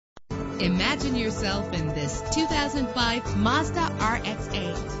Imagine yourself in this 2005 Mazda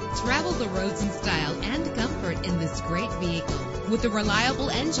RX-8. Travel the roads in style and comfort in this great vehicle. With a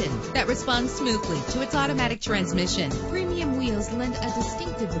reliable engine that responds smoothly to its automatic transmission, premium wheels lend a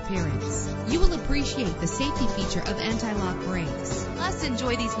distinctive appearance. You will appreciate the safety feature of anti-lock brakes. Plus,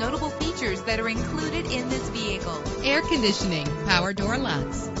 enjoy these notable features that are included in this vehicle: air conditioning, power door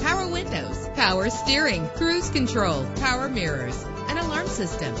locks, power windows, power steering, cruise control, power mirrors, an alarm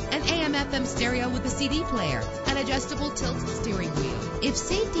system, an AM/FM stereo with a CD player, an adjustable tilt steering wheel. If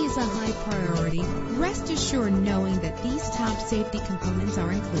safety is a high priority, rest assured knowing that these top safety components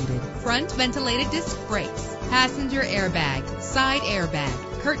are included: front ventilated disc brakes, passenger airbag, side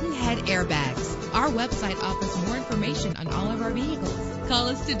airbag, curtain head airbags. Our website offers more information on all of our vehicles. Call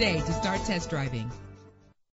us today to start test driving.